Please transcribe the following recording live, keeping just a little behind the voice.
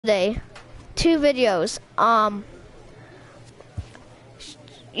today. 2 videos.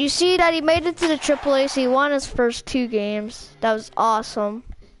 You see that he made it to the AAA, so he won his first 2 games. That was awesome.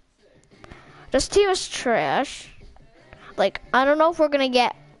 This team is trash. Like, I don't know if we're gonna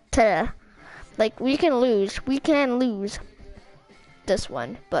get to, like, we can lose. We can lose this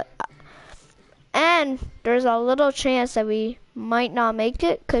one, but, and there's a little chance that we might not make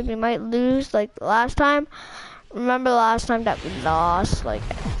it, because we might lose, like, last time. Remember last time that we lost, like,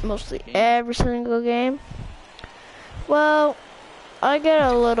 mostly every single game? Well, I get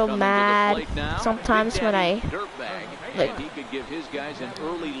a little mad sometimes when I, like,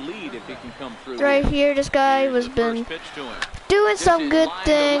 right here, this guy was been doing some good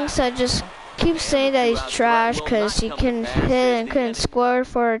things. I just keep saying that he's trash because he couldn't hit and couldn't score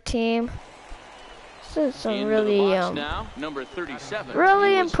for our team. This is some really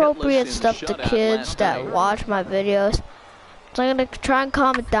inappropriate stuff to kids that watch my videos. So I'm gonna try and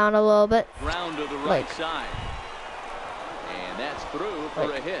calm it down a little bit. Like,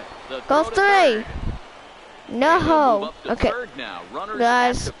 go 3. No. Okay,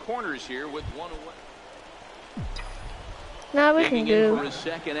 guys. Now we can do.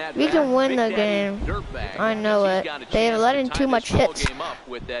 We can win the game. I know it. They're letting too much hits.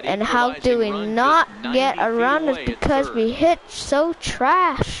 And how do we not get around it? Because we hit so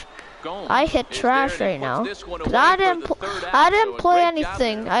trash. I hit trash right now. Cause I didn't play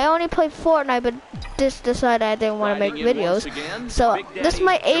anything. I only played Fortnite, but just decided I didn't want to make videos. So this is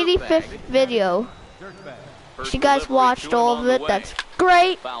my 85th video. If you guys watched all of it, that's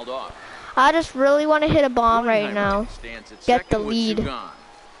great. I just really want to hit a bomb right now. Get the lead.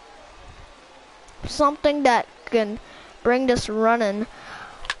 Something that can bring this running.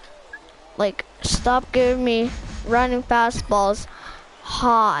 Like, stop giving me running fastballs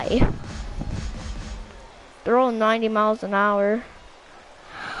high. They're all 90 miles an hour.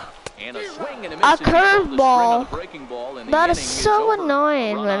 A curveball. That is so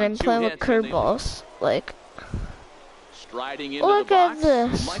annoying when I'm playing with curveballs. Like, look at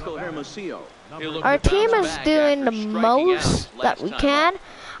this. Our team is doing the most that we can.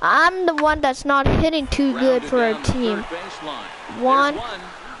 I'm the one that's not hitting too good for our team. 1.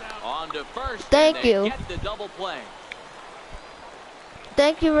 Thank you.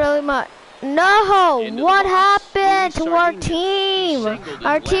 Thank you really much. No! What happened to our team?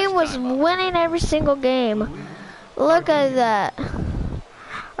 Our team was winning every single game. Look at that.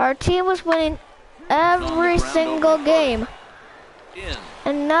 Our team was winning every single game.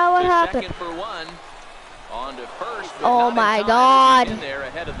 And now what happened? Oh my god.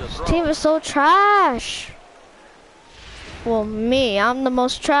 This team is so trash. Well, I'm the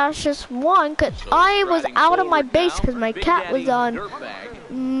most trashiest one because I was out of my base because my cat was on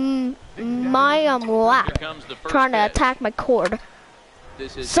my lap trying to attack my cord.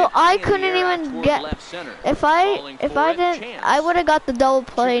 So I couldn't even get, if I didn't, I would have got the double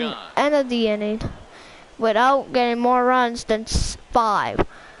play end of the inning without getting more runs than 5.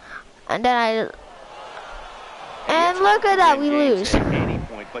 And then and look at that, we lose.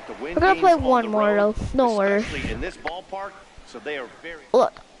 We're gonna play one more though, don't worry.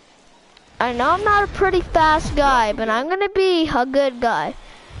 Look, I know I'm not a pretty fast guy, but I'm gonna be a good guy.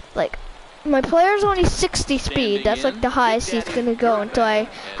 Like, my player's only 60 speed, that's like the highest he's gonna go until I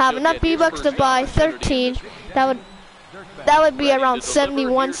have enough V-Bucks to buy 13. That would be around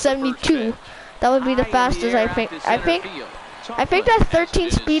 71, 72. That would be the fastest, I think. I think that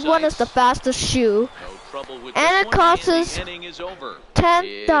 13 speed one is the fastest shoe. And it costs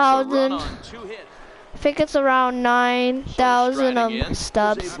 10,000. I think it's around 9,000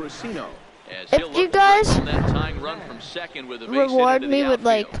 stubs. If you guys reward me with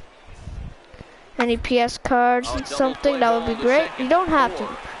like any PS cards and something, that would be great. You don't have to.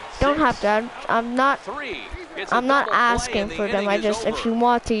 I'm not asking for them. I just, if you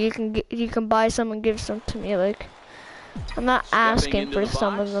want to, you can buy some and give some to me. Like, I'm not asking for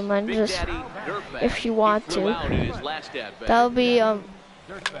some of them. I'm just, if you want to, that would be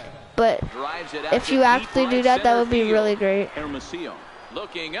But if you actually do that, that would be really great.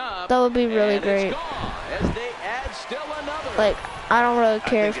 That would be really great. Like, I don't really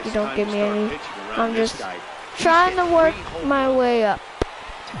care if you don't give me any. I'm just trying to work my way up.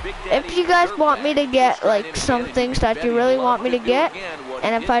 If you guys want me to get like some things that you really want me to get,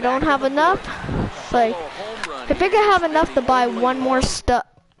 and if I don't have enough, like, if I can have enough to buy one more stuff.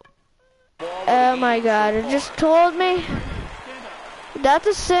 Oh my god, it just told me. That's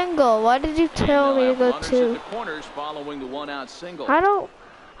a single. Why did you tell me to go 2? I don't.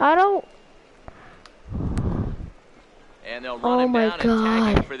 Oh my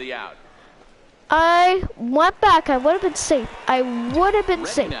god. I went back. I would have been safe. I would have been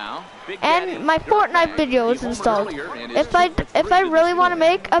safe. And my Fortnite video is installed. If I really want to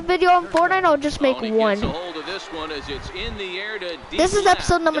make a video on Fortnite, I'll just make one. This is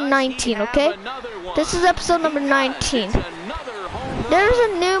episode number 19, okay? This is episode number 19. There's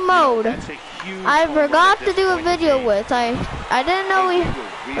a new mode I forgot to do a video with. I didn't know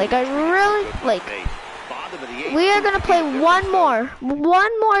we are gonna play one more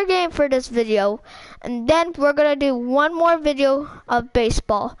game for this video, and then we're gonna do one more video of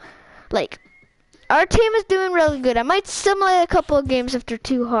baseball. Like, our team is doing really good. I might simulate a couple of games if they're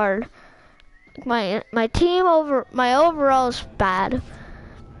too hard. My overall is bad.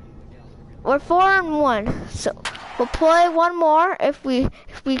 We're 4-1, so we'll play one more. If we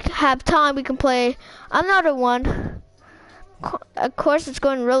have time, we can play another one. Of course, it's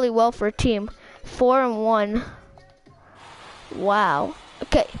going really well for a team. 4-1. Wow.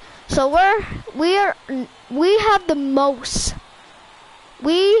 Okay, so we have the most.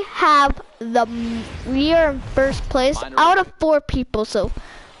 We are in first place out of 4 people, so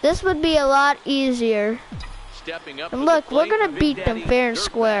this would be a lot easier. And look, we're gonna beat them fair and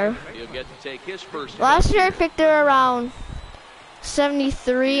square. Last year I picked her around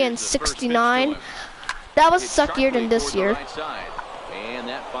 73 and 69. That was suckier than this year.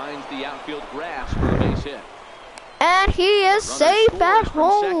 And he is safe at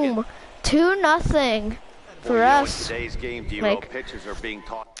home. 2-0 for us. Like,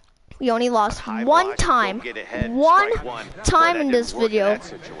 we only lost one time in this video.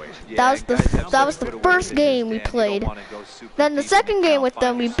 That was the first game we played. Then the second game with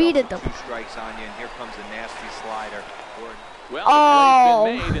them, we beat them. Oh,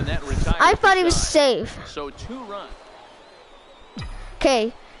 I thought he was safe.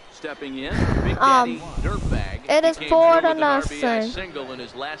 Okay. It is 4-0.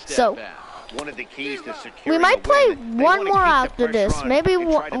 So we might play one more after this. Maybe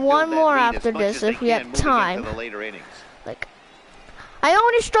one more after this if we have time. Like, I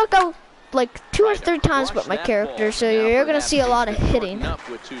only struck out like 2 or 3 times with my character, so you're gonna see a lot of hitting.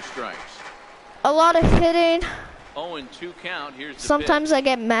 A lot of hitting. Sometimes I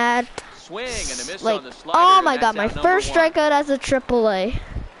get mad. Like, oh my god, my first strikeout as a AAA.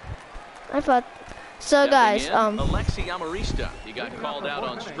 I thought. So guys, Alexi Amarista, he got called out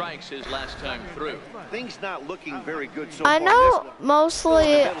on strikes his last time through. Things not looking very good so I know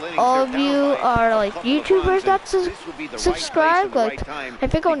mostly all of you are like YouTubers that subscribe. Like, I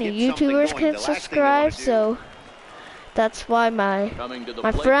think only YouTubers can subscribe, so that's why my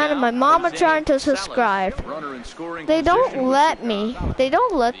friend and my mom are trying to subscribe. They don't let me. They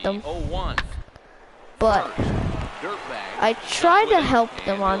don't let them. But I try to help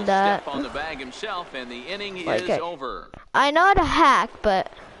them on that. Like, I know how to hack,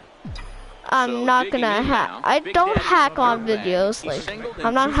 but I'm not gonna hack. I don't hack on videos. Like,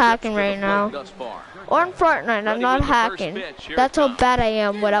 I'm not hacking right now. Or in Fortnite, I'm not hacking. That's how bad I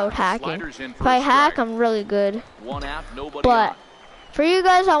am without hacking. If I hack, I'm really good. But for you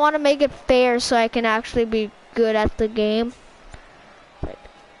guys, I want to make it fair so I can actually be good at the game.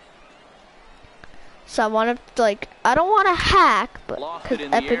 So I want to, like, I don't want to hack, but because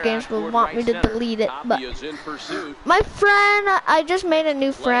Epic Games will want me to delete it. But my friend, I just made a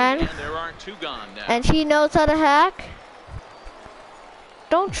new friend, and he knows how to hack.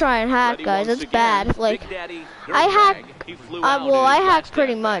 Don't try and hack, guys. It's bad. Like, I hack. Well, I hack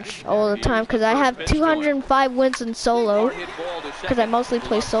pretty much all the time because I have 205 wins in solo. Because I mostly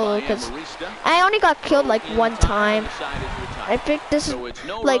play solo. Because I only got killed like 1 time. I think this is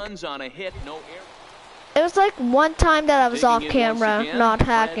like. It was like 1 time that I was off camera, not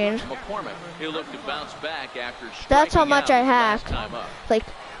hacking. That's how much I hack. Like,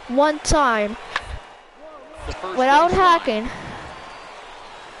 1 time. Without hacking.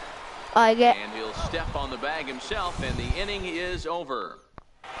 I get. And he'll step on the bag himself, and the inning is over.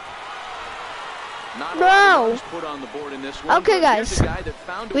 No! Okay, guys.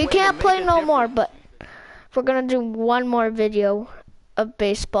 We can't play no more, but we're gonna do one more video of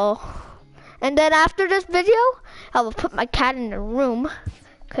baseball. And then after this video, I will put my cat in the room,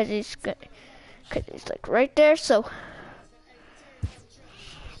 cause he's like right there. So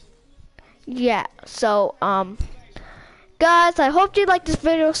yeah. So guys, I hope you liked this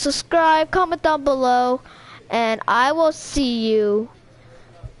video. Subscribe, comment down below, and I will see you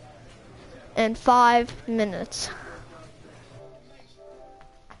in 5 minutes.